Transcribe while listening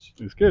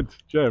It's good,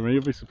 Jeremy.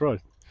 You'll be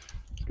surprised.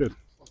 It's good.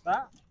 What's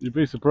that? You'd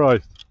be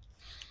surprised.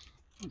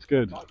 It's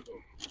good.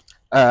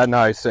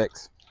 No,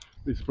 6.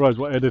 Be surprised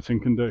what editing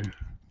can do.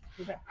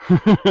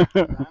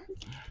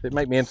 It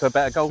make me into a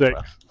better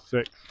golfer.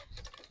 6.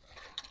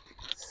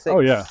 6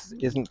 Oh, yeah.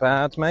 Isn't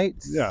bad, mate.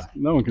 Yeah,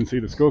 no one can see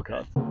the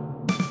scorecard.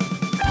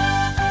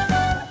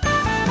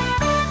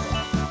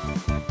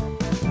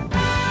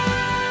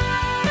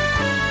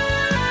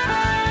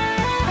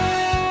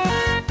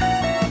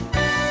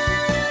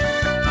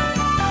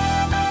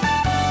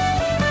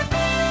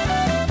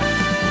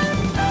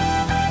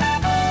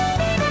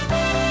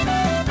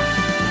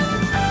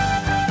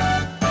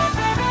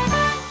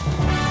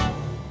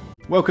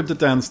 Welcome to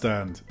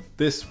Danstand.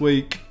 This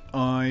week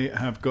I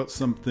have got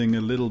something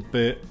a little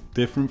bit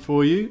different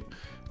for you.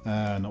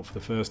 Not for the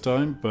first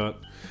time, but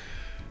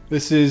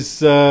this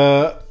is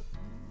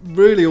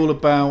really all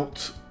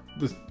about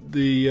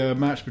the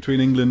match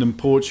between England and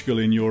Portugal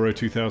in Euro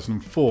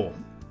 2004.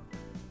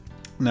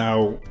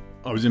 Now,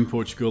 I was in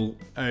Portugal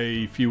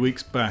a few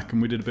weeks back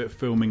and we did a bit of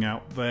filming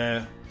out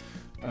there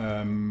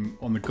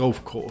on the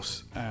golf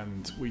course,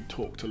 and we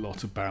talked a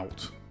lot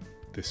about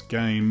this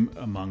game,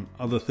 among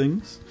other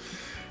things.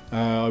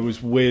 I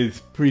was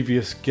with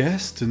previous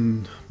guest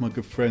and my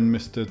good friend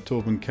Mr.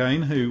 Torben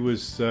Kane, who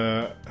was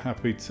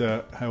happy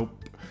to help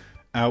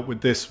out with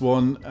this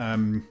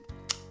one,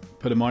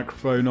 put a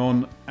microphone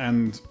on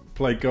and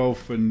play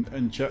golf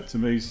and chat to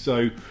me.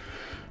 So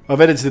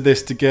I've edited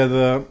this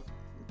together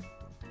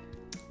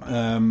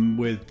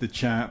with the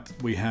chat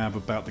we have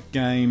about the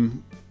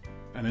game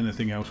and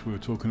anything else we were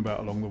talking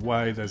about along the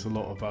way. There's a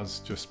lot of us,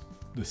 just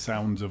the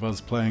sounds of us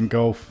playing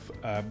golf,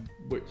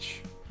 which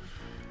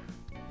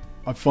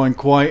I find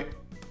quite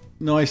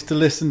nice to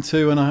listen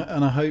to, and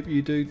I hope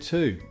you do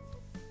too.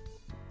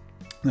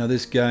 Now,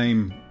 this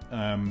game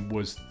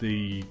was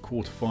the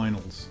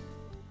quarterfinals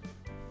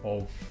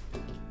of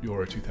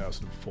Euro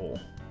 2004.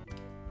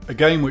 A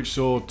game which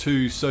saw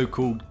two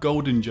so-called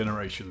golden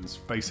generations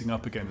facing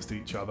up against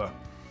each other.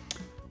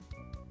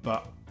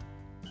 But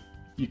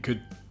you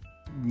could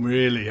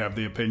really have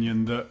the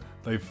opinion that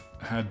they've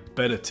had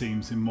better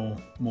teams in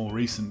more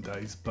recent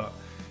days, but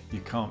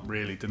you can't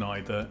really deny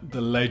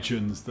the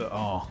legends that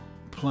are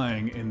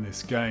playing in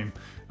this game.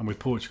 And with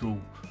Portugal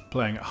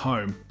playing at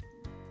home,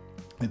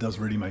 it does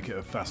really make it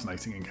a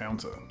fascinating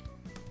encounter.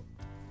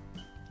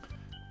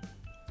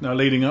 Now,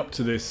 leading up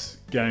to this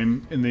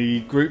game, in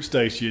the group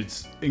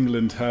stages,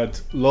 England had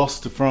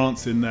lost to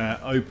France in their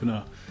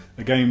opener,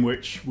 a game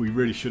which we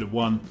really should have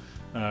won.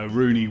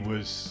 Rooney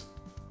was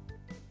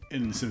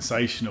in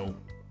sensational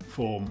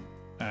form,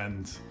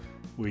 and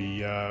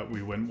we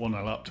went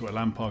 1-0 up to a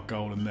Lampard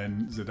goal, and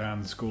then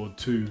Zidane scored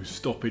 2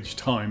 stoppage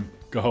time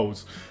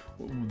goals,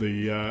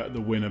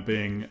 the winner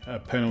being a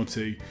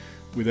penalty.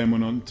 We then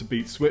went on to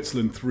beat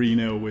Switzerland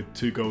 3-0 with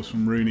 2 goals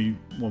from Rooney,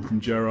 1 from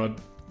Gerrard,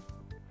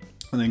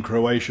 and then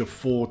Croatia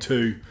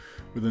 4-2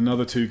 with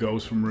another 2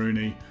 goals from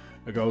Rooney,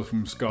 a goal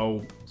from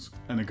Scholes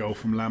and a goal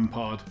from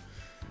Lampard.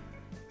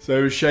 So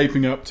it was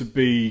shaping up to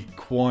be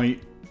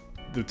quite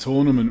the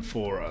tournament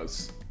for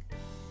us.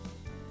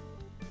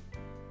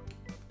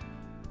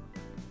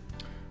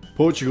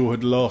 Portugal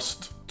had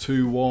lost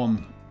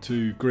 2-1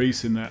 to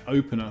Greece in their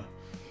opener,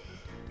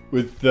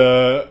 with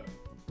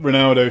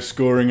Ronaldo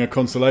scoring a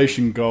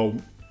consolation goal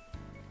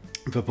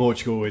for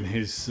Portugal in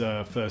his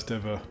first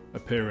ever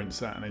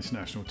appearance at an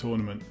international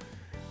tournament.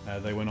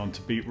 They went on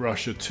to beat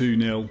Russia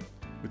 2-0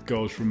 with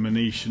goals from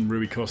Maniche and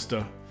Rui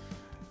Costa,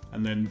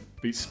 and then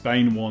beat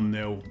Spain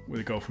 1-0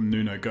 with a goal from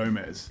Nuno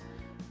Gomes.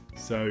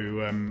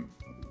 So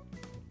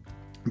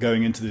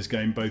going into this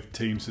game, both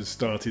teams had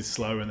started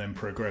slow and then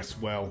progressed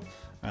well.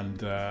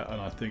 And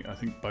I think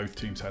both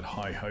teams had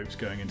high hopes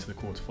going into the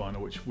quarterfinal,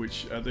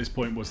 which at this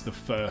point was the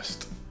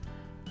first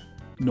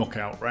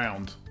knockout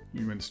round.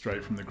 You went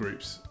straight from the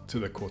groups to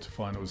the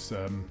quarterfinals.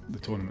 The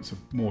tournaments have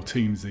more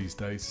teams these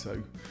days,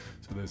 so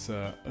there's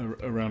a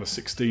round of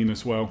 16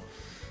 as well.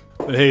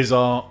 But here's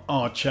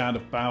our chat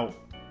about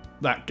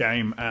that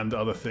game and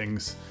other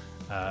things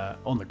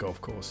on the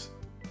golf course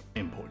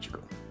in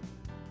Portugal.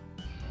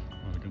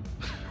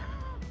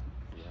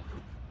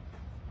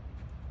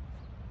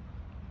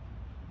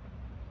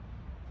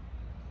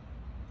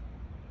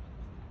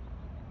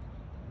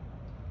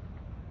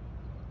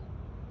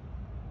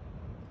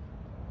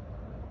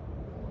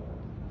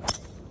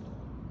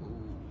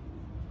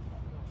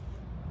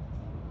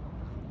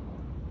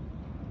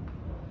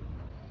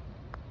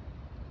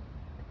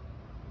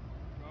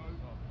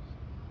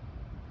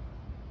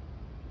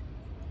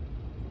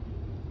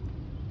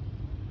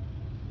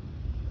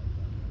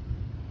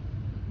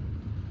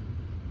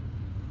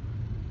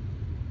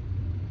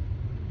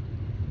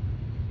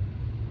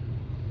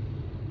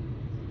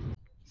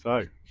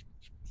 So,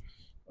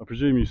 I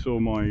presume you saw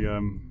my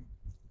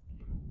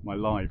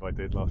live I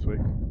did last week.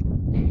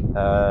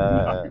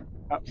 No,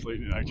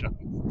 absolutely no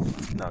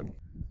chance. No.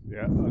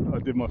 Yeah, I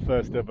did my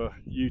first ever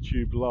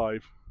YouTube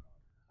live.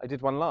 I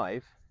did one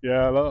live?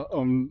 Yeah,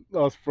 on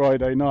last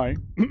Friday night.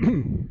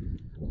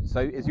 So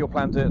is your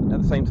plan to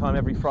at the same time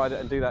every Friday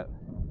and do that?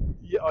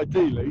 Yeah,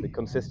 ideally. The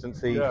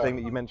consistency Yeah. thing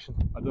that you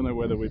mentioned I don't know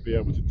whether we'd be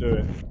able to do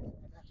it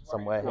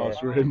somewhere here.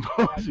 whilst we're in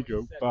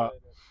Portugal, but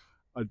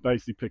I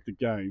basically picked a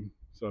game.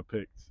 So I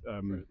picked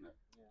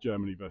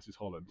Germany versus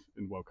Holland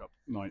in World Cup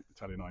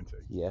Italia 90.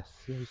 Yes,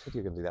 you said you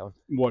were going to do that one.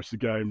 Watched the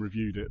game,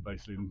 reviewed it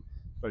basically, and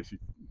basically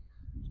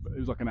it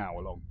was like an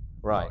hour long.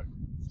 Right.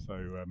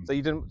 So So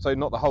you didn't. So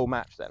not the whole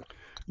match then.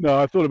 no,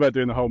 I thought about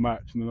doing the whole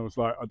match, and then I was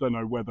like, I don't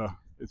know whether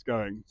it's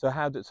going. So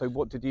how did? So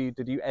what did you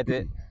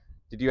edit?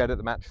 Did you edit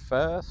the match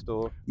first,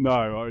 or No,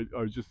 I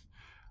was just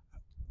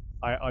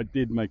I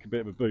did make a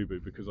bit of a boo boo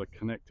because I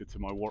connected to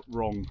my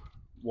wrong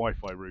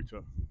Wi-Fi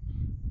router.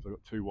 So I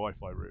got two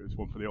Wi-Fi routers,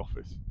 one for the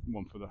office,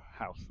 one for the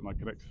house, and I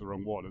connected to the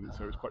wrong one, and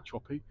so it was quite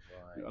choppy.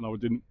 Right. And I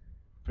didn't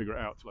figure it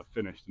out till I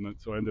finished, and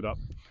so I ended up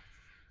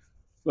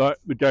like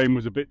the game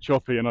was a bit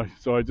choppy, and I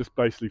just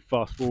basically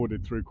fast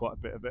forwarded through quite a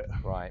bit of it.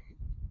 Right.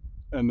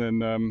 And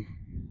then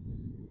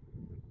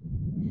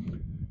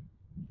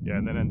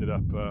and then ended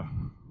up. But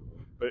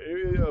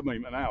I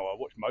mean, an hour. I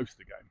watched most of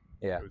the game.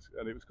 Yeah. It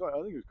was quite.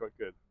 I think it was quite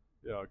good.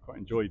 Yeah, I quite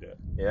enjoyed it.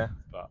 Yeah.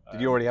 But,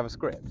 did you already have a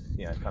script?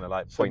 Yeah, kind of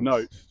like so points.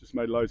 notes. Just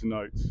made loads of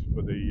notes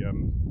for the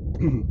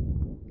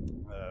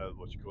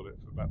what do you call it,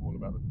 all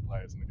about the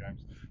players and the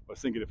games. I was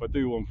thinking if I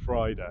do on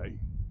Friday,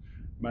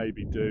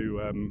 maybe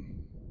do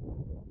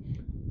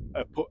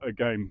a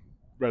game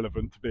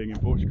relevant to being in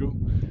Portugal,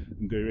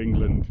 and do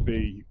England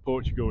v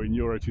Portugal in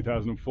Euro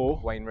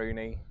 2004. Wayne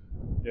Rooney.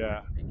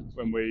 Yeah,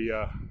 when we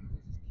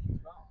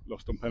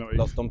lost on penalties.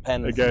 Lost on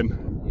pens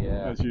again.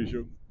 Yeah. As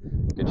usual.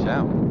 Good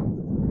shout.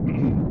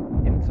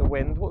 Into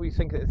wind. What were you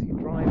thinking? Is he a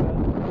driver?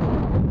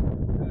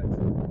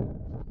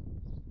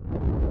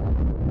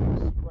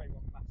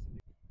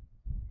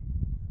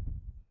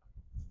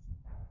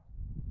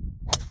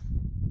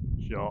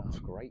 Shot. Oh,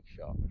 great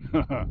shot.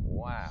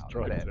 Wow.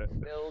 Look at it.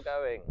 Still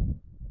going.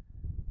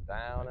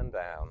 Down and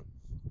down.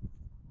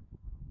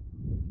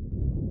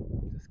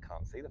 Just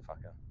can't see the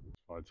fucker.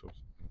 Fine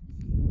tops.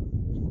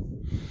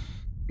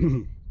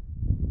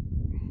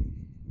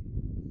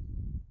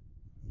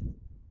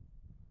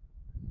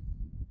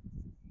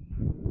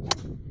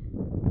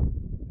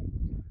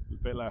 A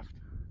bit left.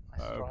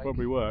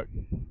 Probably work.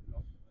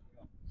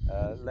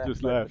 Left,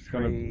 just left,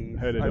 kind of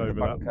headed over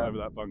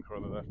that bunker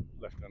on the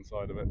left hand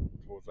side of it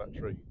towards that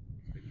tree.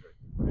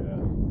 Yeah,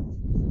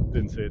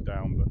 didn't see it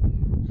down, but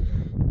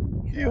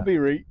you'll be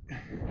right.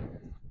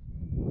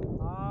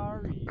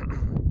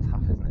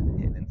 Tough, isn't it,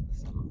 hitting into the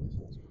sun?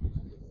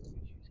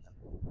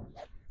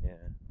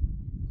 Yeah.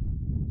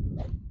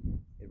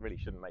 It really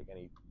shouldn't make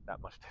that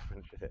much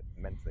difference, should it?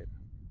 Mentally.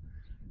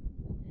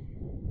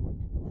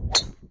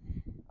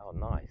 Oh,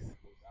 nice.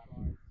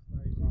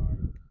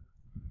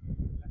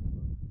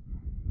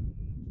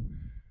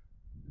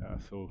 Yeah,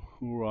 so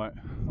all right.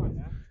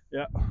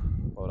 Yeah.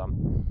 Well done.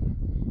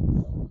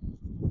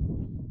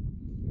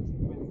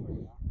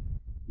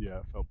 Yeah,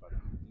 it felt better.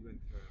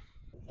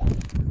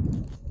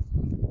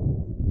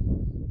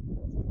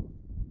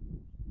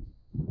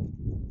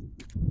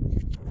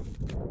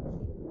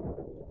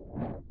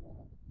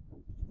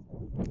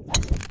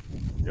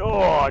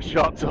 Oh,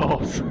 shot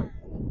toss.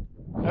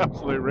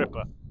 Absolute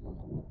ripper.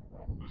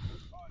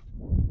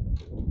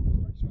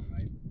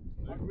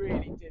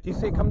 Do you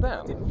see it come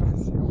down?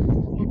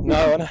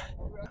 No.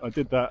 I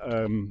did that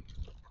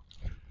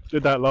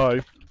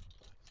live,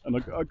 and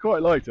I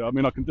quite liked it. I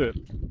mean, I can do it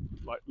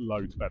like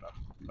loads better,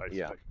 basically.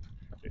 Yeah.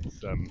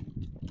 It's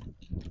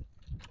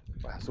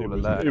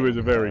it was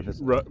a very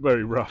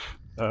rough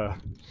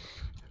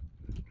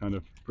kind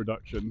of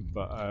production,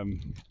 but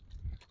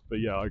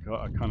yeah, I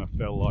kind of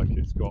feel like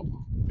it's got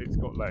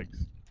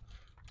legs.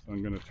 So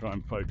I'm going to try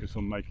and focus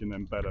on making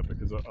them better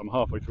because I'm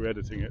halfway through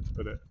editing it to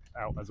put it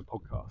out as a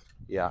podcast.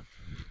 Yeah.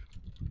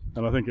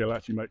 And I think it'll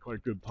actually make quite a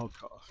good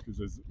podcast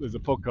because there's a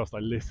podcast I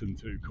listen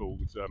to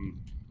called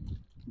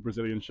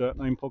Brazilian Shirt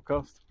Name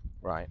Podcast.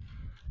 Right.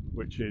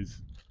 Which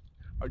is,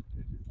 I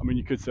mean,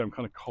 you could say I'm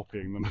kind of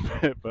copying them a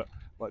bit, but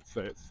let's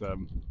say it's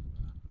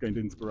gained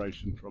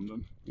inspiration from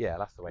them. Yeah,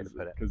 that's the way to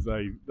put it. Because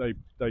they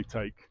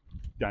take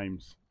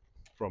games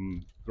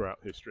from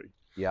throughout history.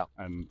 Yeah.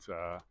 And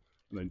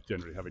they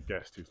generally have a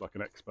guest who's like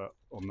an expert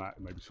on that,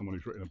 and maybe someone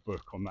who's written a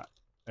book on that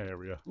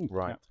area. Ooh,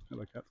 right. Cat.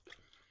 Hello, cat.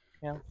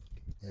 Yeah.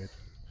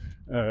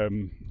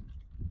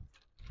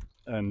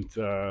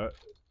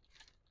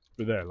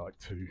 But they're like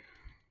two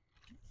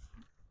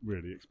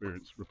really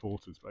experienced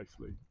reporters,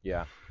 basically.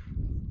 Yeah.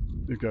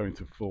 Who go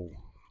into full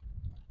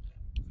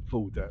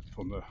depth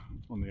on the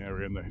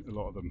area, and a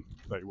lot of them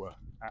they were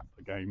at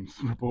the games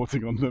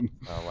reporting on them.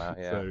 Oh wow!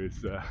 Yeah. So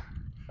it's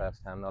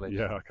first-hand knowledge.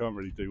 Yeah, I can't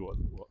really do what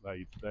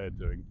they're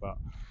doing, but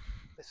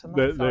it's a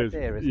nice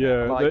idea, isn't it?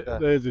 Yeah,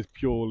 theirs is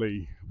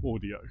purely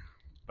audio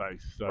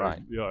based. So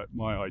right. Yeah,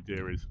 my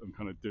idea is I'm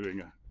kind of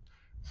doing a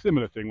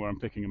similar thing where I'm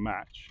picking a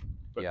match,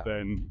 but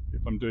then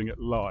if I'm doing it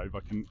live, I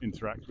can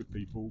interact with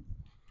people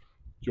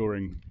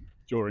during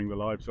the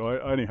live. So I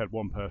only had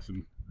one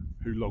person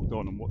who logged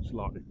on and watched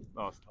live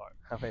last time.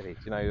 How many? Do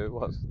you know who it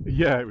was?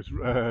 Yeah, it was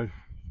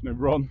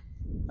Ron.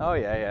 Oh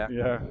yeah.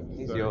 Yeah.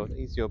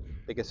 He's your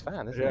biggest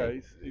fan, isn't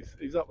he? Yeah,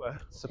 he's up there.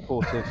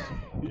 Supportive.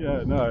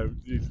 Yeah, no,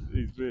 he's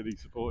really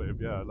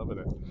supportive. Yeah, loving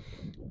it.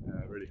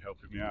 Yeah, really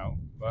helping me out.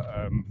 But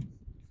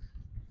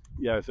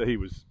yeah, so he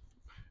was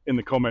in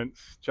the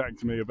comments chatting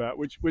to me about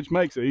which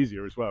makes it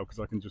easier as well, because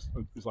I can just,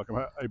 it's like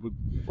I'm able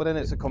Well, then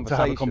it's a to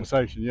conversation. have a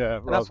conversation. Yeah,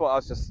 And that's what I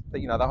was just,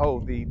 you know,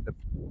 the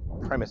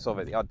premise of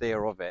it, the idea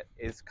of it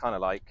is kind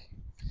of like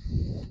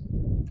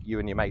you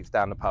and your mates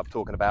down the pub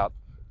talking about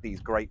these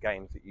great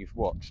games that you've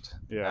watched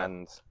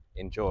and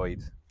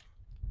enjoyed,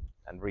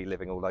 and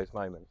reliving all those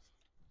moments.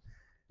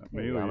 That's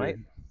me or you? Mate.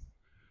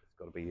 It's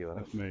got to be you.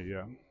 That's me.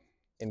 Yeah.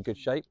 In good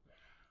shape.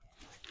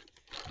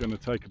 Going to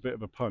take a bit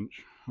of a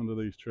punch under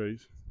these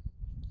trees.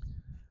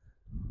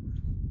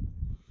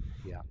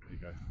 Yeah. There you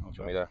go.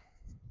 Show me there.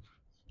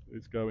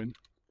 It's going.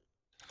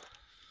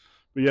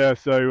 But yeah,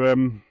 so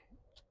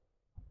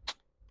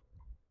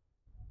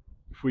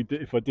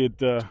if I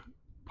did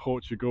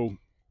Portugal,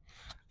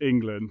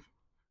 England,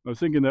 I was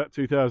thinking that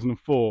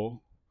 2004,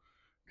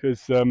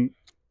 because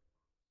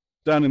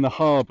down in the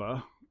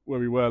harbour where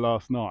we were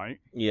last night,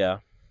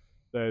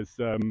 there's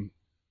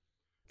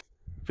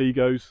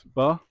Figo's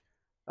bar.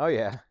 Oh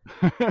yeah.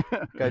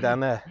 Go down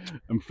there.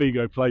 And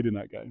Figo played in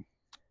that game.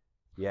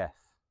 Yes.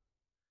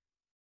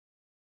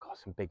 Got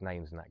some big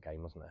names in that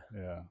game, wasn't there?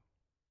 Yeah.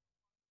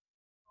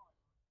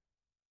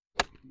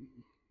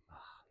 Oh,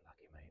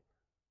 lucky mate.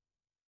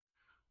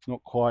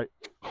 Not quite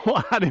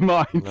what I had in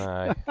mind.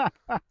 No.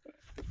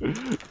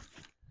 Is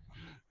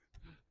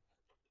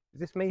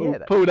this me here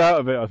then? Pulled out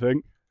of it, I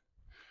think.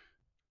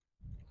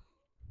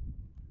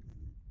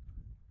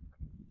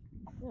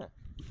 Yeah.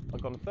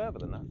 I've gone further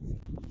than that.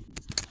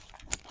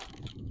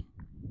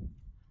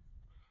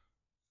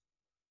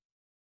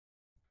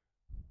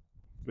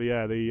 But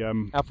yeah,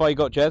 the How far you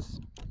got, Jez?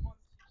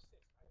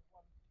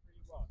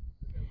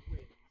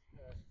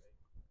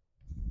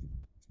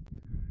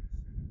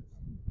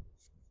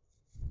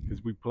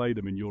 because we played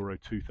them in Euro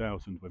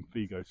 2000 when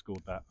Figo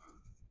scored that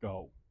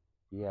goal.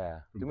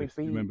 Yeah. Do you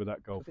remember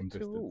that goal from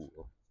distance?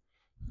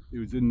 It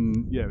was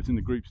in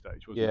the group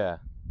stage, wasn't it? Yeah.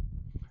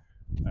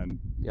 And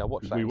yeah, I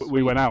watched that.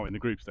 We went out in the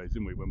group stage,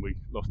 didn't we, when we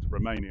lost to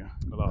Romania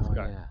in the last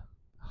game? Yeah.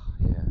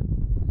 Oh, yeah.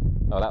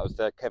 Oh, that was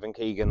Kevin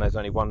Keegan. There's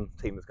only one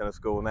team that's going to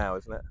score now,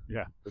 isn't it?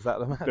 Yeah. Was that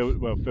the match?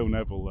 Phil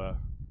Neville.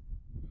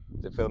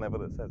 Is it Phil Neville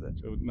that said it?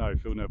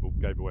 Phil Neville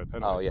gave away a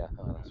penalty. Oh yeah.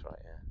 Oh, that's right.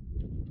 Yeah.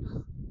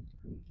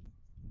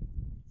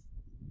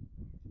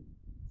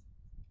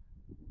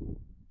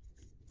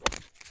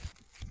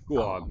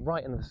 Go on.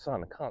 Right into the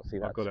sun. I can't see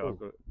that. I've got it.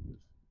 Good.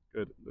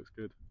 It looks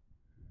good.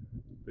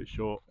 Bit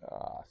short.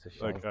 Ah, it's a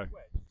shame. Okay.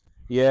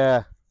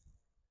 Yeah.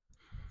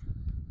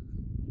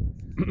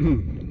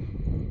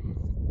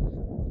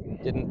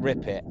 Didn't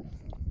rip it.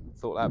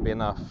 Thought that'd be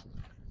enough.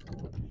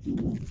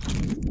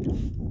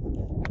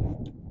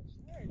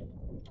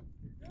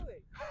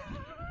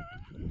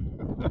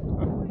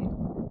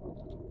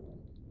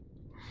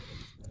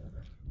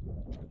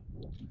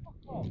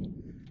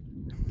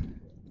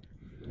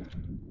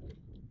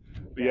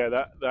 But yeah,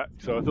 that.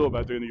 So I thought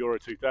about doing the Euro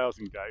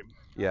 2000 game.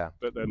 Yeah.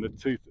 But then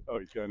he's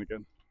going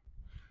again.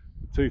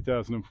 The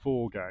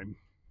 2004 game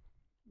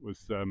was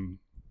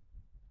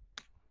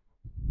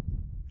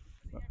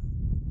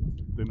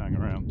didn't hang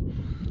around.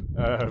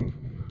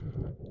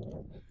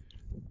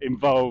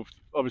 Involved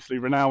obviously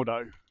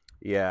Ronaldo.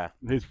 Yeah.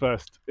 His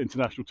first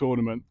international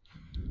tournament,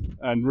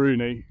 and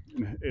Rooney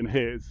in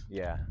his.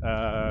 Yeah.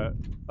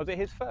 Was it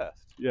his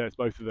first? Yeah, it's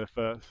both of their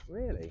first.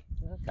 Really?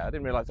 Okay, I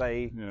didn't realise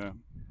they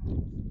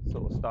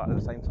sort of started at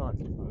the same time.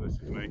 Well, this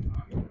is me.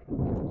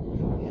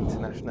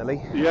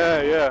 Internationally.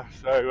 Yeah.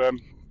 So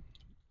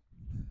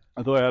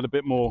I thought I had a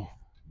bit more,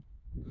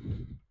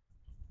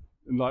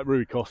 and like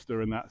Rui Costa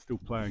and that still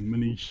playing.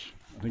 Manish,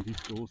 I think he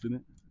scores in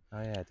it.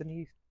 Oh yeah, didn't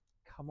he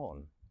come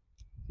on?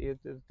 Did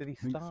he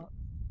start?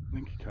 I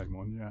think he came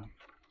on, yeah.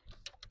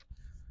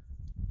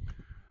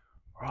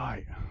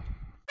 Right.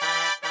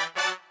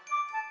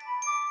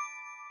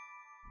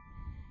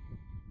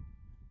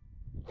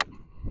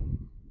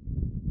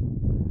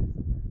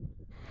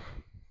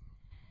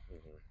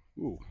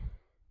 Ooh,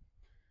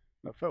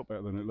 that felt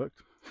better than it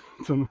looked.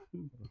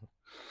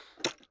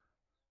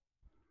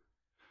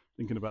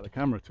 Thinking about the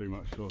camera too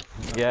much, so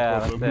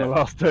that's it. The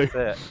last two.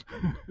 That's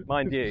it.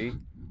 Mind you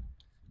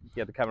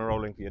had the camera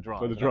rolling for your drive.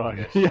 For the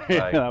drive, yeah,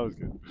 that was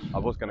good. I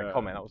was going to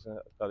comment. I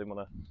didn't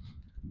want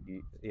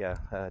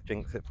to,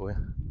 jinx it for you.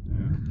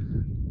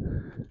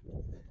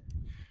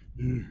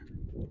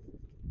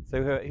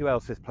 So who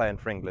else is playing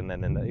for England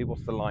then?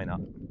 What's the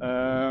lineup?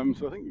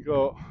 So I think you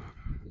got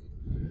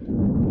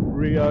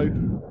Rio,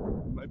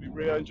 maybe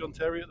Rio and John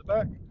Terry at the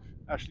back.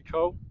 Ashley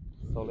Cole.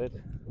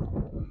 Solid.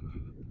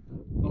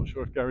 Not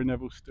sure if Gary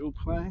Neville's still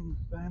playing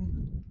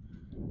then.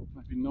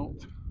 Maybe not.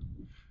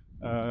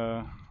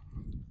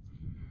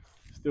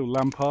 Still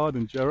Lampard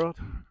and Gerrard.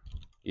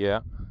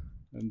 Yeah.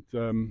 And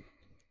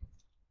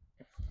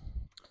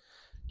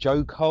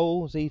Joe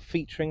Cole, is he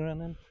featuring around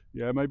then?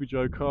 Yeah, maybe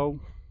Joe Cole.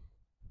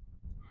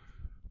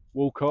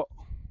 Walcott.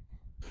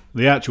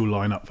 The actual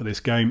lineup for this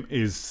game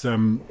is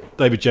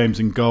David James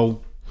in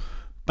goal,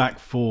 back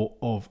four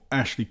of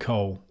Ashley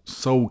Cole,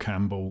 Sol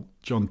Campbell,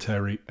 John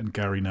Terry and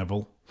Gary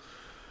Neville.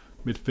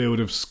 Midfield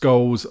of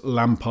Scholes,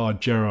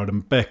 Lampard, Gerrard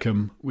and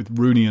Beckham, with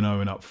Rooney and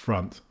Owen up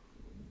front.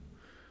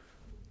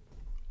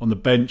 On the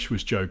bench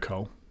was Joe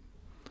Cole,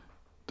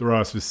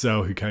 Darius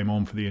Vassell, who came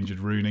on for the injured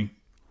Rooney,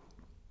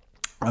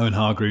 Owen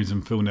Hargreaves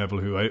and Phil Neville,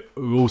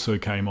 who also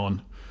came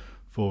on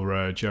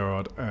for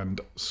Gerrard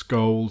and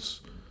Scholes,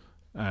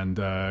 and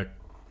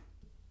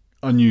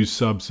unused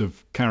subs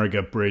of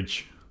Carragher,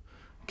 Bridge,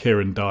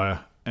 Kieran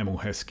Dyer, Emil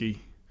Heskey,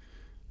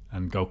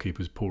 and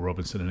goalkeepers Paul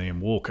Robinson and Ian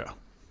Walker.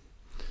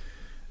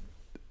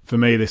 For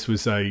me, this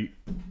was a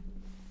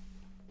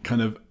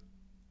kind of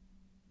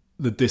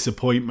the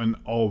disappointment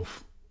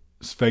of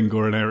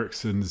Sven-Göran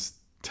Eriksson's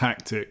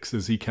tactics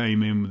as he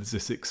came in with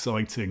this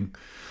exciting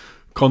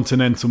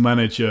continental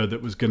manager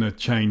that was going to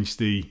change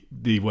the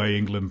way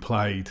England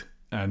played,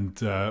 and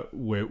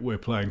we're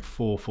playing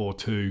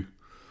 4-4-2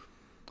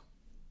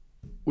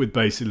 with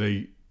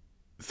basically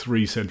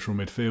three central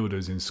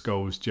midfielders in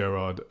Scholes,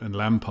 Gerrard and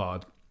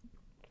Lampard,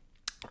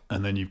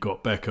 and then you've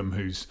got Beckham,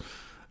 who's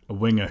a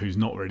winger who's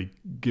not really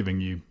giving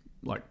you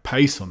like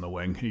pace on the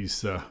wing.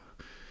 He's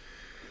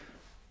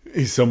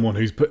someone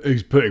who's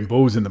putting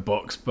balls in the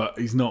box, but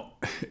he's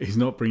not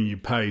bringing you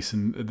pace.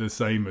 And the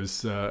same as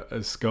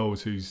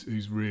Scholes,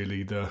 who's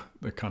really the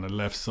kind of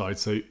left side.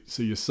 So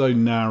you're so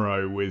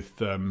narrow with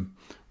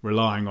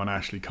relying on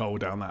Ashley Cole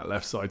down that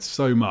left side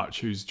so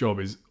much, whose job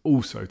is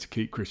also to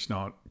keep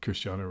Cristiano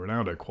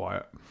Ronaldo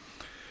quiet.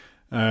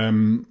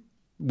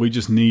 We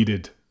just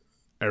needed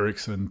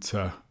Eriksson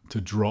to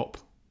drop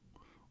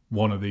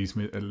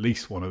at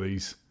least one of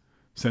these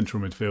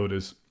central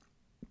midfielders,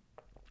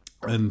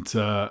 and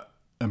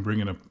bring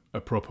in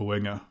a proper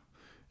winger,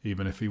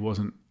 even if he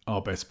wasn't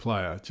our best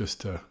player,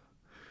 just to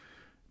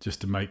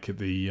make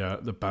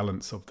the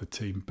balance of the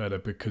team better,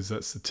 because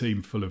that's a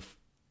team full of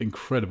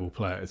incredible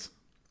players,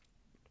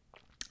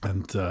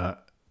 and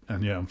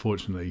yeah,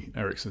 unfortunately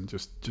Eriksson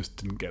just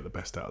didn't get the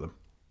best out of them.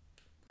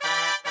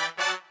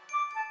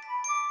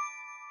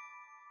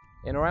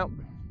 In or out?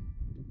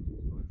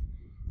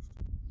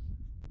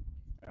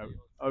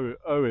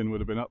 Owen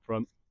would have been up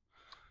front.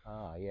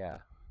 Ah, yeah.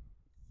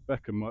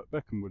 Beckham would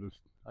have.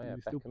 Oh yeah,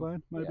 Beckham, still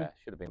playing? Maybe. Yeah,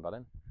 should have been by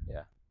then.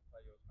 Yeah.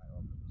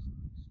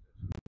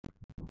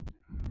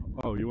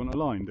 Oh, you want a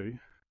line, do you?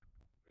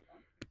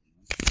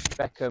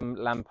 Beckham,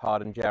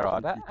 Lampard, and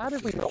Gerrard. How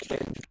did we not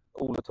win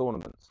all the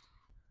tournaments?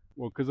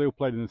 Well, because they all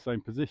played in the same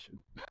position.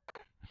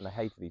 And they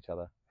hated each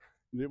other.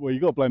 Well,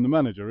 you got to blame the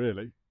manager,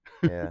 really.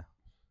 Yeah.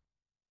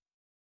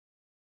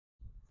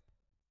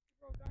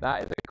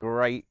 That is a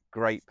great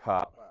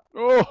putt.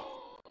 Oh,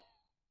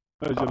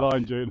 there's your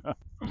line, Gina.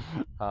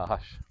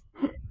 Hush.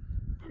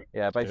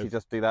 Yeah, basically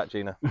just do that,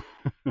 Gina.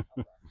 Nice.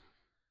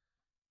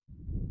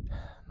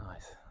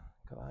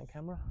 Got that on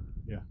camera?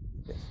 Yeah.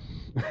 Yes.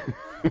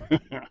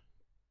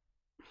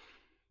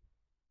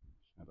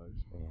 Shadows.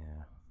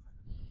 Yeah.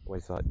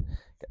 Always like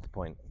get to the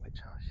point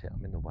which, oh shit,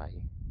 I'm in the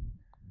way.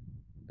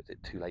 But is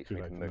it too late for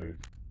me to move?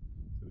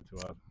 Too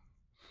hard.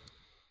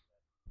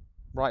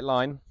 Right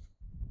line.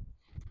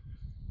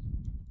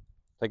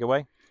 Take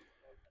away.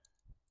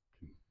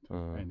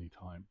 Any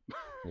time.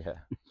 Yeah.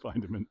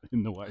 Find him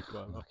in the way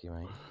quite a lot. Lucky,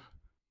 mate.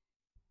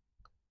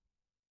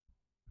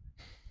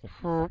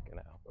 Fucking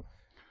hell.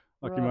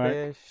 Lucky,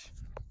 Rubbish.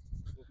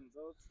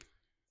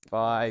 Mate.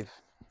 5.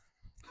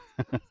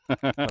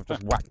 I've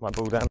just whacked my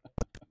ball down.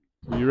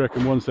 You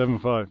reckon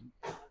 175?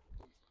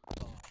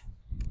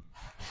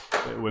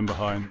 Bit of wind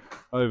behind,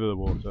 over the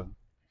water.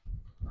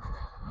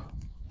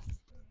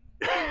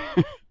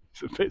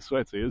 It's a bit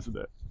sweaty, isn't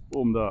it?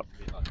 Warmed up.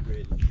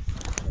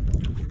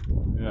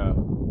 Yeah.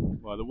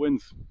 Well, the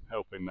wind's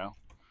helping now.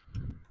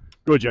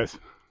 Good, Jess.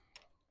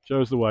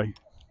 Show us the way.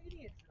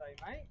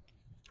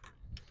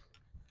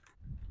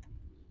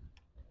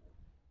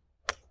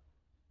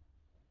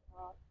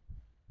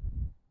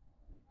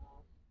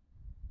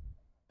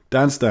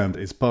 Dan Stand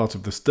is part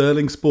of the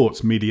Sterling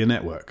Sports Media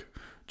Network.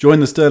 Join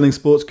the Sterling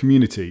Sports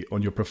community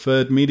on your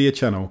preferred media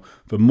channel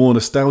for more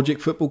nostalgic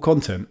football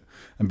content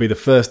and be the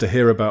first to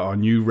hear about our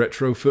new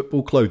retro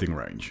football clothing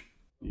range.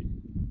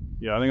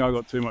 Yeah, I think I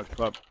got too much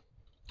club.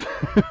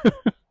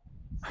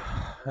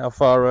 How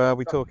far are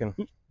we talking?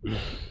 Saying it's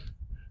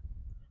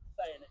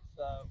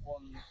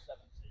 170.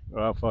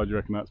 Well, how far do you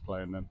reckon that's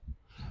playing then?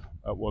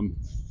 At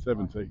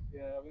 170?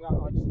 Yeah, I mean, I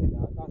just did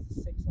that. That's a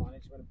 6 line.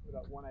 It's going to put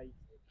up 180.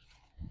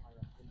 I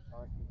reckon.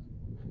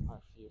 I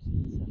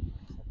refuse.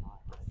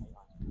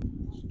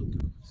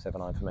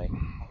 7-9 for me. I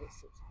hit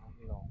 6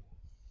 long.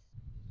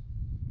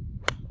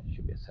 It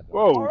should be a 7.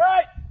 Whoa! All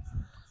right.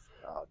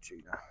 Oh,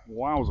 Gina.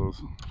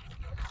 Wowzers.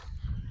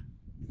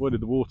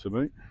 Avoided the water,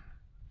 mate.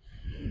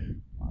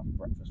 I have a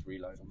breakfast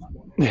reload on that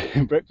one.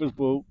 Breakfast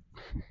ball.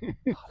 Oh,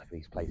 look at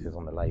these places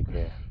on the lake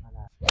here.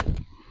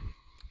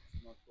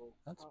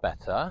 That's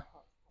better.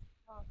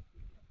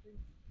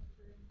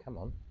 Come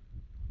on.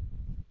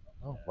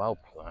 Oh, well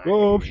played.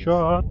 Golf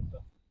shot.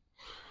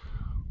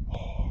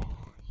 Oh,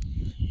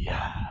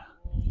 yeah.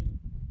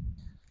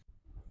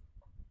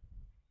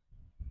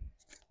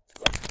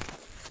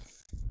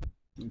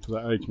 To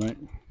that age, mate.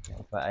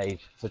 At that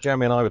age. So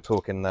Jeremy and I were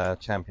talking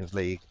Champions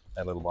League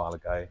a little while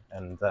ago,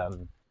 and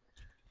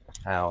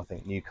how I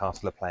think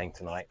Newcastle are playing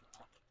tonight.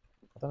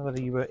 I don't know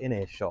whether you were in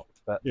earshot,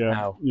 but Yeah,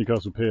 how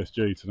Newcastle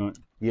PSG tonight.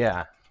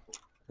 Yeah,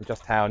 and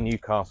just how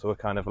Newcastle were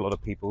kind of a lot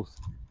of people's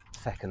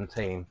second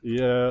team.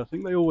 Yeah, I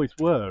think they always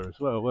were as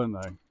well, weren't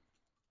they?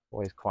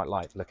 Always quite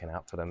liked looking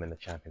out for them in the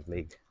Champions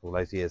League all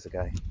those years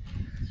ago.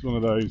 It's one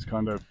of those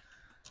kind of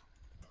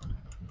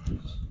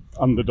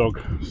underdog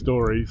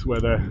stories where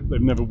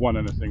they've never won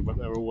anything, but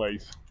they're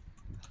always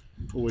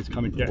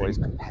kind of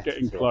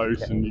getting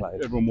close, and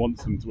everyone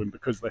wants them to win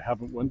because they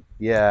haven't won.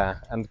 Yeah,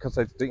 and because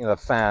the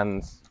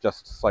fans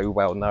just so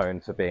well known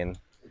for being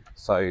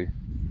so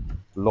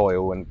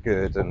loyal and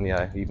good, and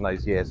even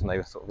those years when they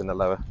were sort of in the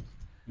lower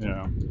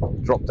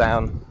drop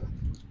down,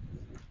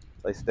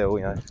 they still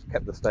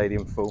kept the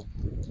stadium full.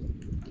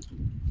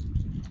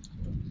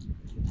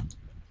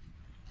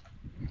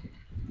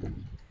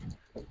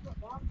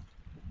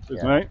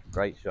 Cheers, mate.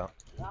 Great shot.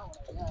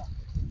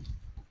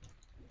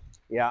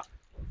 Yeah.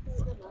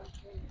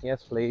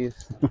 Yes,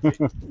 please.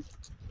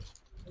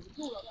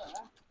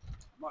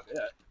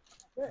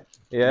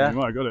 Yeah. You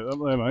might have got it up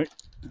there, mate.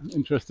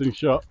 Interesting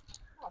shot.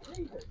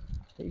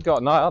 You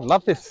got no. I'd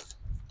love this.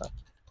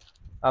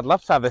 I'd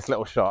love to have this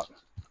little shot.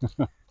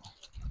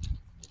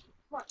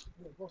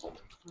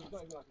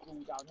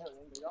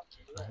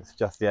 It's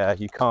just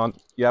you can't.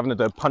 You're having to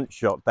do a punch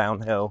shot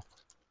downhill.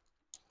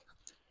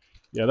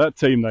 Yeah, that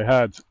team they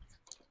had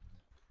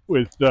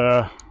with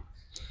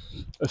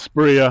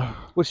Asprilla.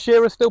 Was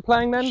Shearer still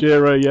playing then?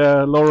 Shearer,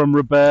 yeah. Laurent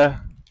Robert.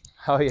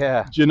 Oh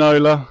yeah.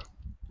 Ginola.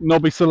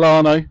 Nobby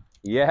Solano.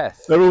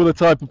 Yes. They're all the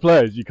type of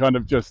players you kind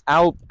of just...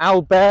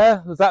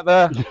 Albert, was that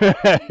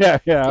the...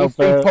 yeah.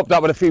 Albert. He popped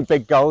up with a few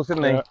big goals,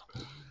 didn't he?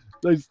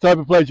 Those type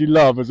of players you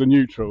love as a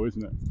neutral,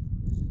 isn't it?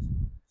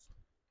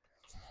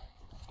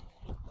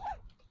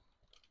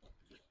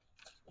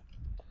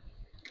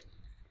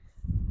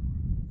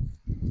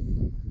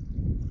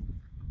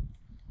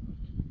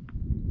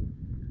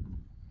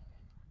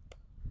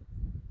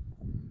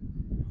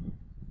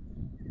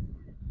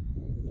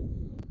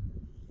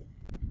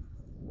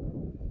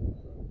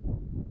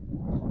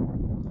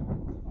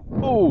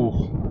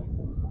 Oh,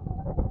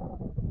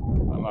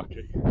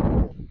 unlucky.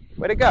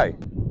 Where'd it go?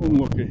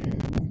 Unlucky.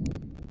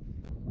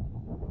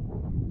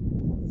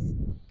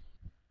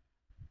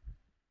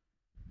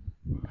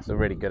 That's a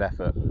really good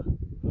effort.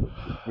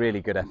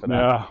 Really good effort.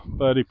 Yeah,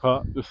 birdie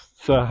putt.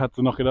 Just had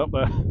to knock it up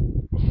there.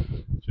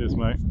 Cheers,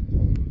 mate.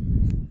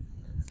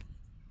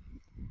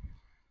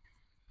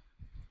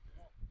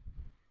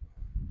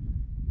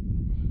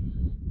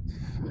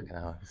 Fucking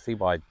hell. I see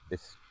why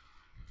this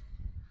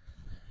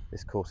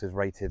course is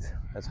rated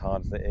as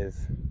hard as it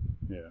is.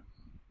 Yeah.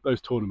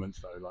 Those tournaments,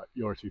 though, like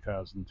Euro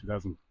 2000,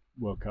 2000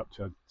 World Cup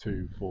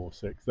 2, 4,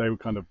 6, they were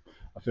kind of,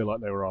 I feel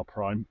like they were our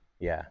prime.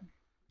 Yeah.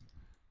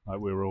 Like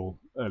we were all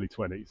early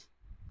 20s.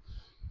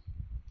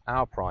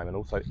 Our prime and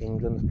also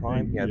England's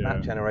prime. Yeah,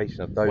 that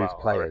generation of those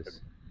players.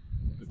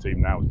 The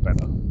team now is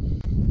better.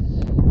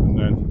 And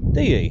then...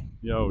 Do you?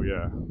 Oh,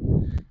 yeah.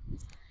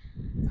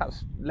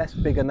 Perhaps less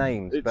bigger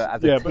names, but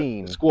as a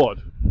team. But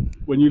squad.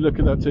 When you look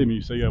at that team,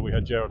 you say, yeah, we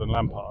had Gerrard and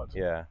Lampard.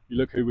 Yeah. You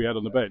look who we had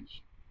on the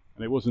bench,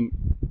 and it wasn't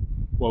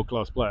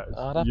world-class players.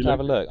 I'd have to have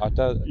a look. I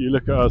don't. You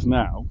look at us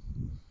now.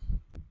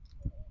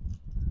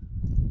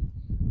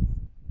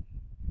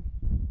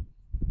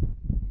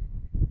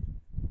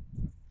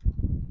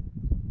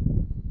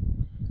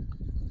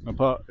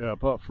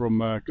 Apart from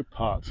good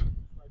part,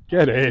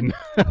 get in.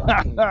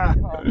 Apart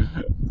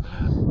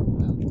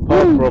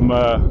from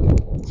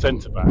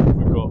centre back,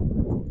 we've got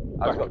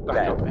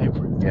depth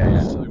everywhere.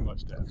 Yeah. So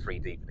much depth. 3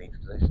 deep in each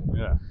position.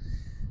 Yeah.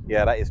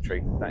 Yeah, that is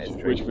true. That is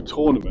true. Which for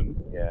tournament,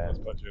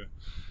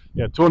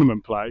 yeah,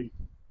 tournament play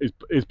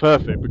is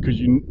perfect because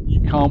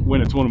you can't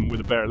win a tournament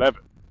with a bare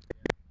 11.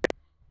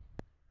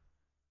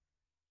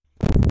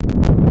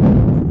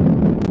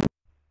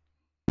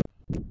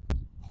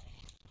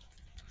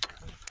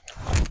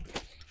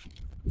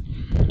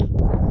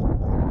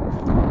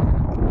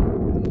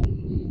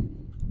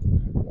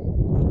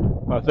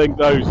 I think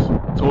those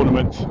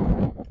tournaments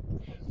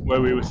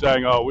where we were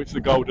saying, oh, it's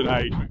the golden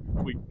age,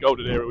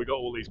 golden era, we got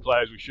all these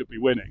players, we should be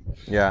winning.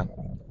 Yeah.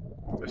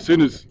 As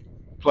soon as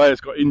players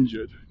got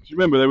injured, do you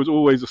remember there was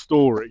always a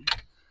story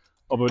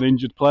of an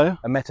injured player?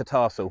 A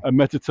metatarsal,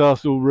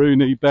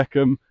 Rooney,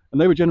 Beckham,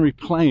 and they were generally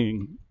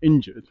playing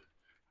injured.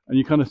 And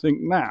you kind of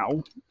think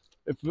now,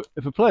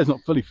 if a player's not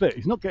fully fit,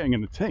 he's not getting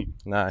in the team.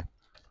 No.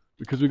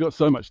 Because we've got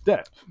so much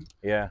depth.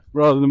 Yeah.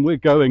 Rather than we're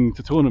going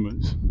to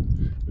tournaments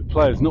with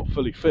players not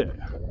fully fit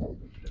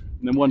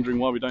and then wondering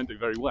why we don't do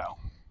very well.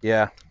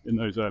 Yeah. In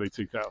those early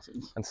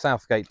 2000s. And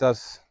Southgate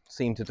does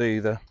seem to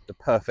do the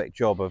perfect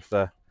job of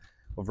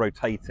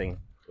rotating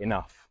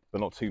enough,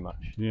 but not too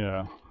much.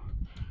 Yeah.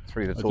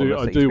 Through the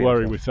tournament. I do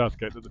worry with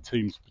Southgate that the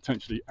team's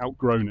potentially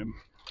outgrown him.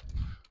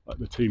 Like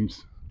the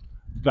team's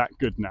that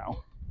good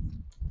now.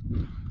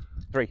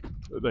 3.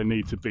 That they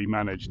need to be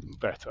managed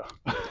better.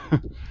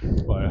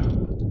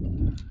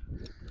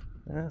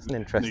 That's an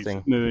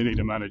interesting. They need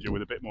a manager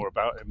with a bit more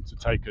about him to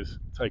take us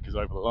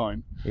over the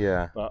line.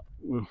 Yeah. But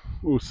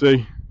we'll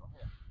see.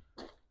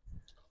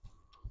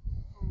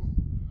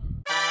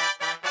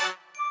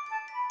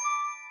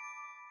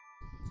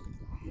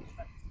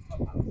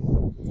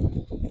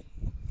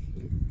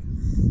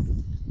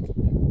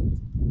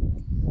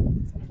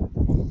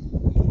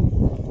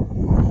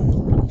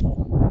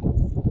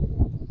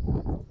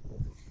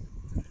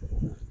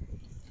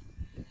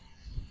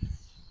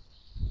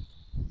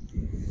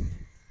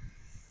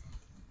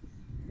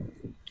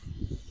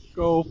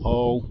 Go,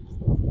 Paul.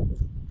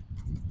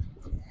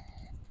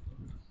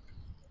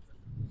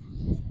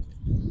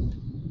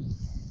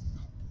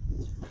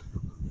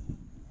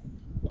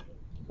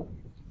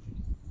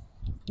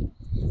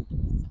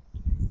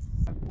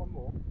 One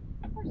more.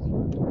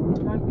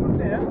 Can I do a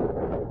beer?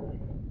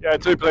 Yeah,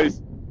 2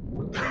 please.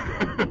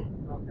 Okay.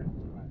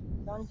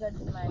 Don't judge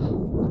the man.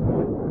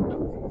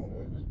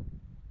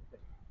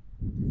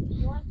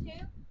 You want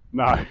two?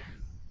 No,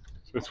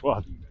 just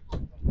one.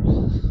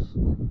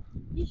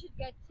 You should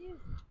get two.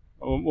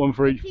 One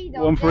for each. If you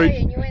One don't for dare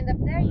each. and you end up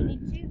there, you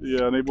need two.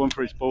 Yeah, I need one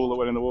for each ball that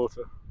went in the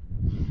water.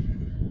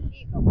 Here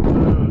you go.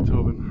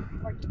 Torben.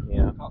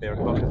 Yeah. Beer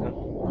o'clock, isn't it?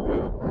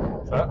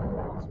 What's that?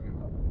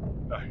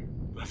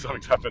 No,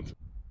 something's happened.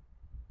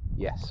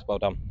 Yes. Well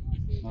done.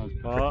 Nice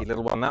Tricky part.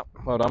 little one. That.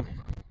 Well done.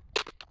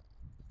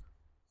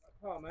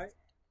 Oh, mate.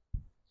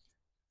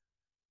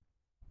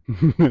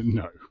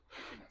 No.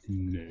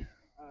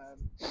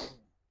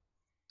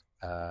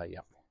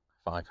 Yeah.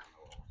 5.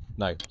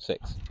 No,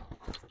 6.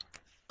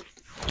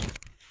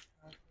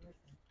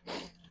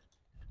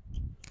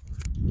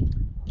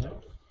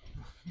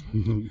 I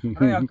don't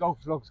think our golf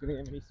vlog's going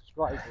to get many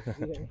subscribers.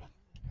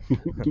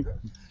 The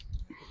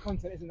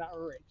content isn't that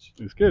rich.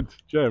 It's good,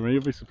 Jeremy.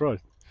 You'll be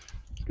surprised.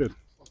 It's good.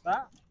 What's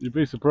that? You'd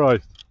be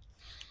surprised.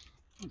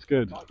 It's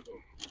good.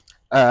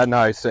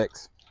 No,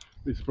 6.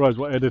 Be surprised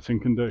what editing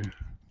can do.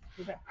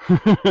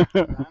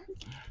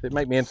 It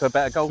make me into a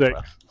better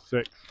golfer.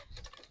 6.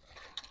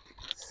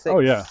 6 Oh,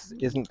 yeah.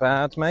 Isn't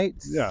bad,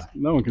 mate. Yeah,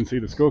 no one can see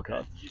the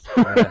scorecard.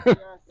 Yeah. Yeah,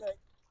 6.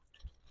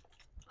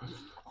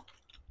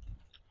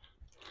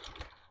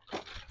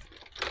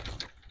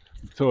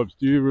 Torbs,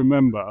 do you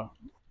remember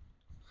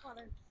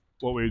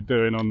what we were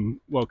doing on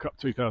World Cup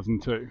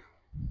 2002?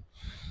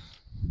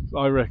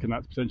 I reckon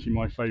that's potentially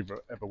my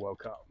favourite ever World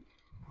Cup.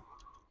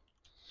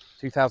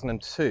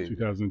 2002.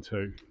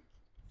 2002.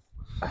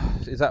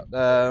 Is that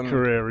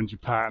Korea and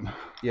Japan.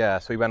 Yeah,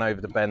 so we went over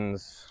to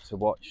Ben's to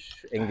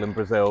watch England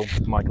Brazil.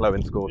 Michael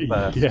Owen scored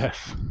first.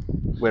 Yes.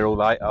 We're all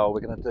like, oh, we're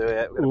gonna do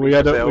it. Well, we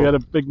had a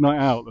big night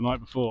out the night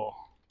before.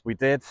 We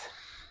did.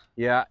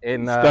 Yeah,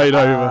 in Stayed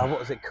over. what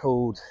was it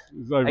called?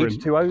 It was over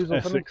H2Os in or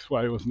Essex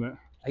Way, wasn't it?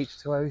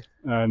 H2O.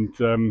 And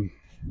Don't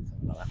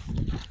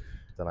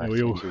know,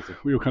 we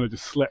all kind of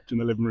just slept in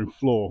the living room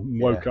floor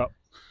and woke up,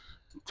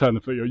 turned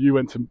the video. You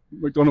went to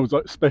McDonald's,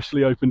 like,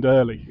 specially opened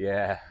early.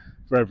 Yeah.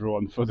 For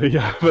everyone for the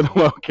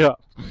World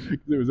Cup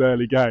because it was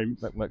early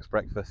games. McMuck's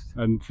breakfast.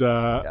 And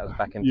I was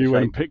back into you shape.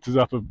 went and picked us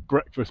up a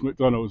breakfast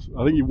McDonald's.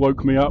 I think you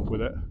woke me up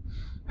with it.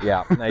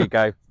 Yeah, there you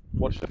go.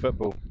 Watch the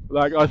football.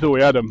 Like, I thought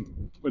we had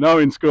them, but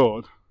Owen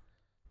scored.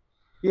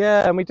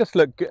 Yeah, and we just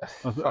looked good.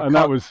 And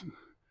that was,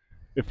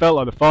 it felt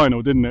like the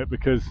final, didn't it?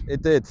 Because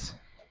it did.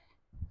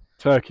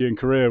 Turkey and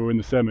Korea were in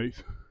the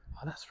semis.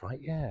 Oh, that's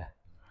right. Yeah.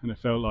 And it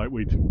felt like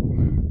I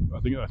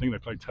think they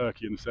played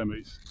Turkey in the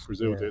semis.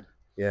 Brazil did.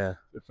 Yeah.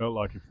 It felt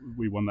like if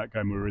we won that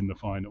game, we were in the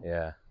final.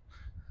 Yeah.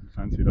 You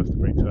fancied us to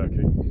beat Turkey.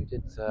 Who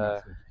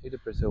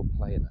did Brazil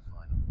play in the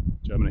final?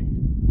 Germany.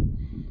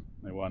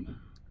 They won.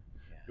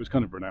 Yeah. It was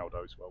kind of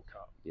Ronaldo's World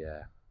Cup.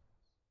 Yeah.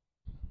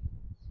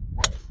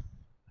 That's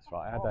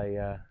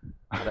right.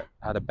 I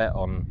had a bet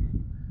on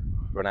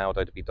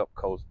Ronaldo to be top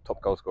goal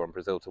scorer and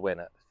Brazil to win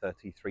at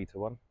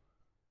 33-1.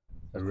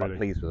 I was quite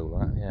pleased with all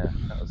that. Yeah,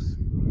 that was.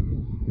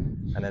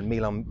 And then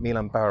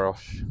Milan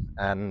Baros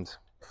and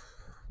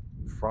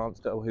France,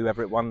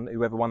 whoever won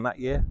that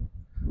year.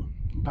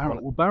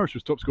 Baros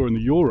was top scorer in the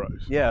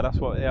Euros. Yeah, that's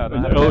what. Yeah,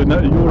 in the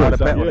Euros I had a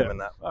bet that on year. him in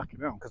that. Fucking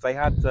hell. Because they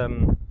had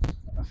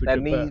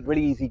their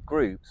really easy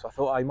group, so I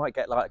thought I might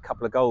get like a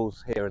couple of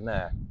goals here and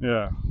there.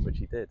 Yeah, which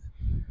he did,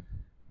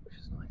 which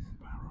is nice.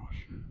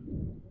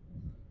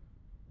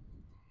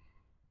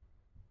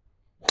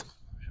 I'm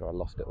sure I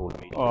lost it all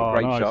immediately. Oh,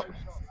 Great nice shot.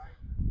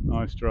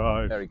 Nice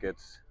drive. Very good.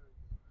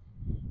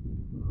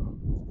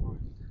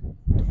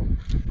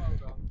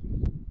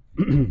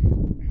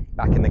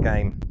 Back in the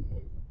game.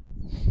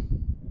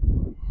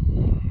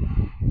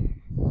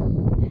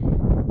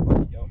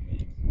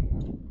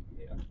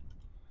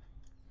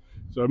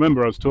 So I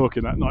remember I was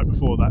talking that night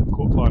before that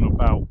quarterfinal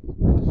about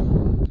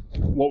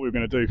what we were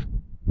going to do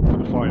for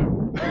the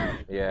final.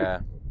 Yeah.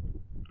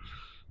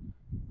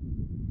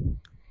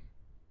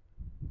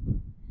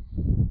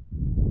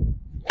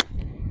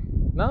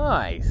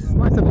 Nice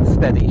little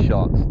steady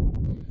shot.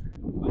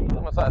 It's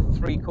almost like a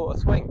 3/4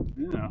 swing.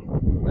 Yeah.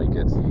 Very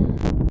good.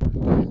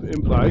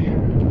 In play.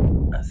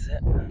 That's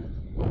it.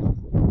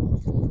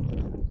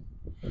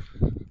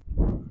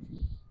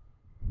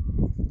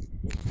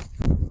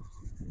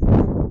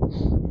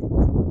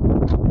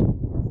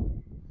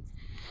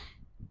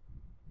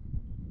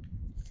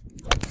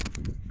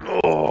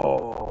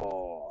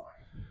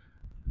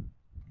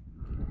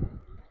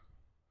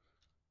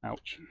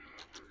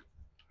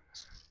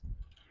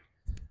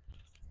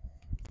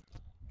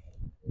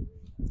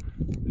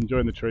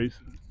 enjoying the trees.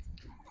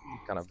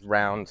 Kind of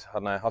round. I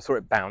don't know. I saw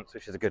it bounce,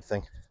 which is a good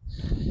thing.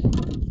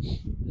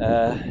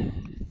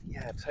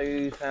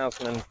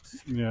 2000.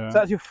 Yeah. So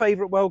that's your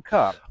favourite World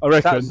Cup? I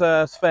reckon.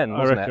 That's Sven,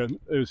 wasn't I reckon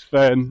it was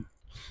Sven.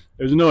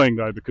 It was annoying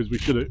though because we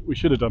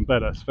should have done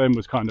better. Sven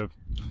was kind of.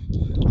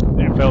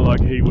 It felt like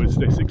he was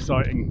this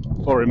exciting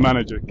foreign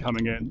manager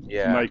coming in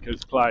to make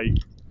us play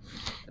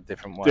a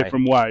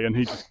different way, and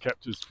he just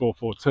kept us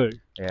 4-4-2.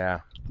 Yeah.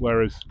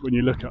 Whereas when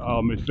you look at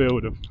our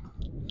midfield of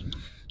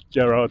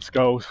Gerrard,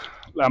 Scholes,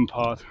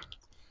 Lampard,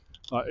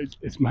 like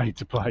it's made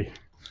to play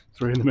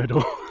three in the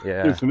middle,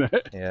 isn't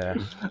it? Yeah.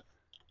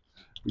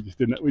 We just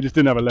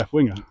didn't have a left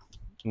winger.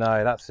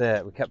 No, that's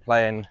it. We kept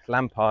playing.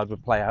 Lampard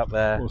would play out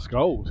there. Or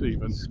Scholes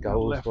even.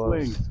 Scholes left was.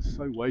 wing. It's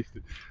so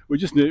wasted. We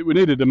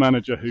needed a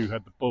manager who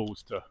had the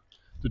balls to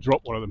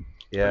drop one of them,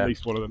 at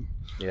least one of them,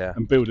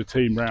 and build a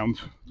team round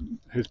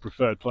his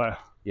preferred player.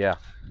 Yeah.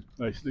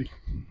 Basically.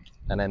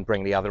 And then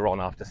bring the other on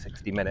after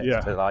 60 minutes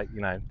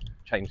to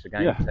change the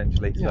game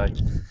potentially. Yeah.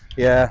 So,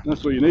 yeah.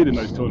 That's what you need in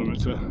those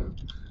tournaments. A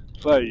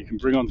player you can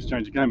bring on to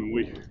change the game, and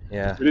we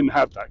didn't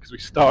have that because we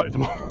started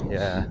them all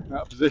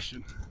out of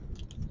position.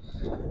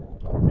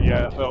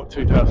 Yeah, I felt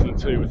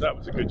 2002 was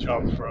a good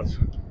chance for us,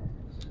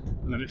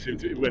 and then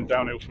it went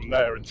downhill from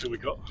there until we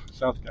got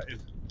Southgate in.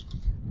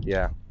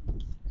 Yeah.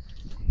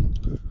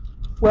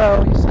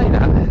 Well, you say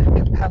that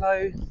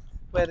Capello,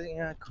 where did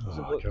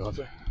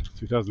God,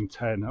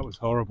 2010, that was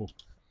horrible.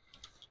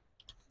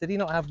 Did he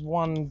not have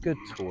one good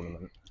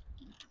tournament?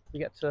 Did we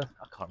get to,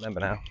 I can't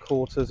remember now,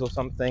 quarters or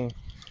something?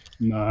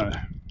 No, I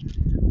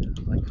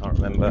can't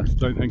remember. I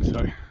don't think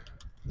so.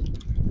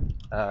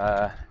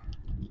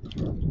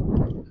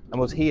 And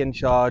was he in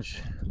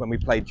charge when we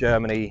played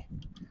Germany?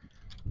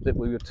 That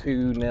we were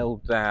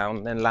 2-0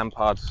 down, then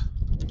Lampard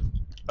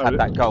had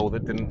that goal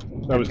that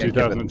didn't. That was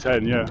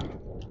 2010, yeah.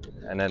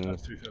 And then that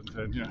was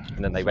 2010, yeah.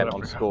 And then they went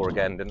on to score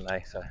again, didn't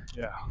they? So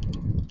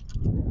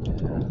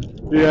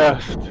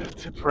yeah,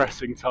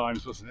 depressing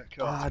times, wasn't it?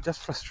 God.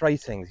 Just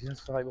frustrating.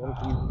 Just like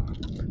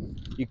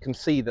you can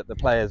see that the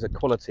players are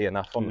quality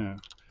enough on. Yeah.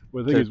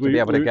 Well, the thing is, we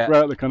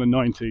throughout the kind of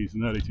 90s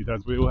and early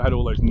 2000s, we all had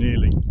all those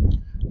nearly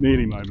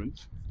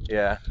moments.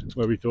 Yeah.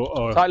 Where we thought,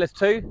 Titleist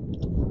 2?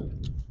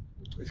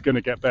 It's going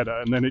to get better,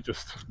 and then it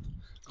just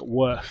got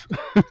worse.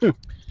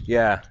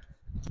 Yeah.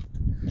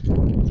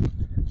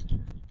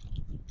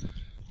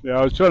 Yeah,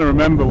 I was trying to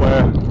remember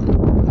where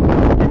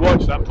we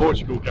watched that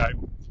Portugal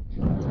game.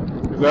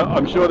 Because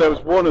I'm sure there was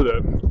one of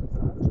them.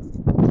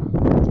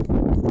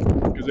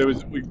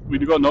 Because we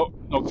got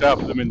knocked out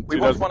for them in. We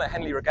watched one at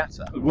Henley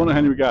Regatta. One at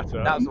Henley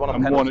Regatta. That was the one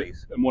on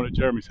penalties. And one at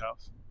Jeremy's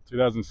house,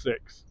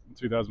 2006 and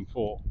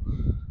 2004.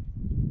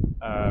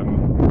 I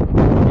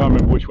can't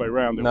remember which way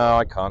round it was. No,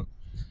 I can't.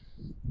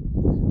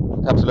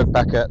 I'd have to look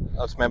back at.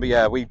 I just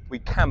remember, we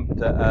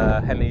camped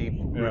at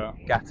Henley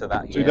Regatta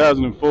that year.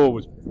 2004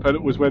 was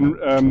when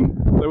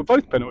they were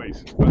both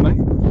penalties, weren't they?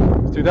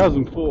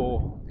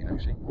 2004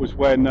 was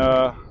when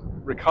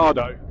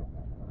Ricardo.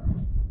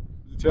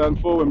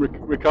 2004 when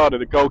Ricardo,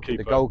 the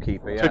goalkeeper,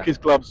 took his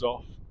gloves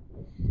off,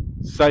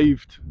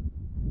 saved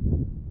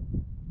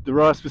the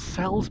Rice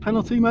Vassell's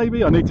penalty.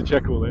 Maybe I need to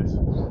check all this,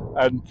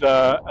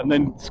 and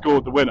then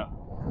scored the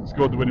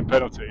winning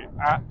penalty.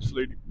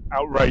 Absolutely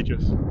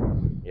outrageous.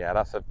 Yeah,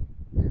 that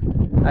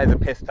is a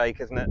piss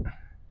take, isn't it?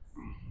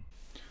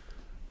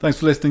 Thanks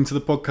for listening to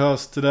the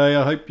podcast today.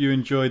 I hope you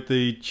enjoyed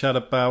the chat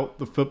about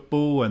the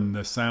football and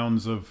the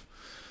sounds of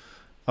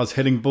us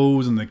hitting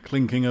balls and the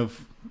clinking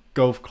of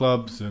golf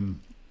clubs and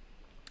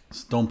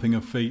stomping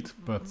of feet.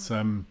 But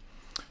I'd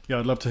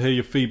love to hear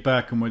your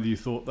feedback and whether you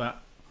thought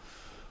that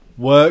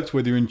worked,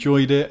 whether you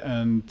enjoyed it,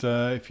 and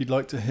if you'd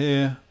like to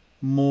hear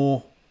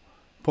more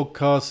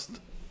podcasts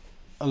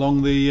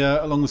along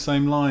the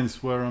same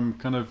lines where I'm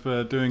kind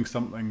of doing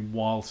something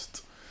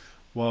whilst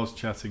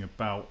chatting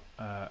about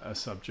a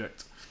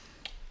subject.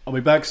 I'll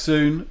be back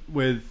soon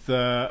with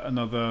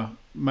another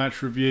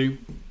match review.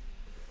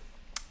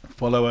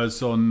 Follow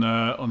us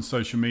on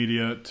social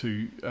media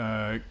to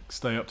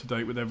stay up to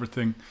date with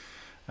everything,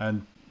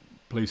 and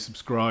please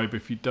subscribe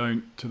if you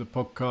don't to the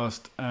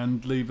podcast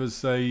and leave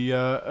us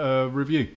a review.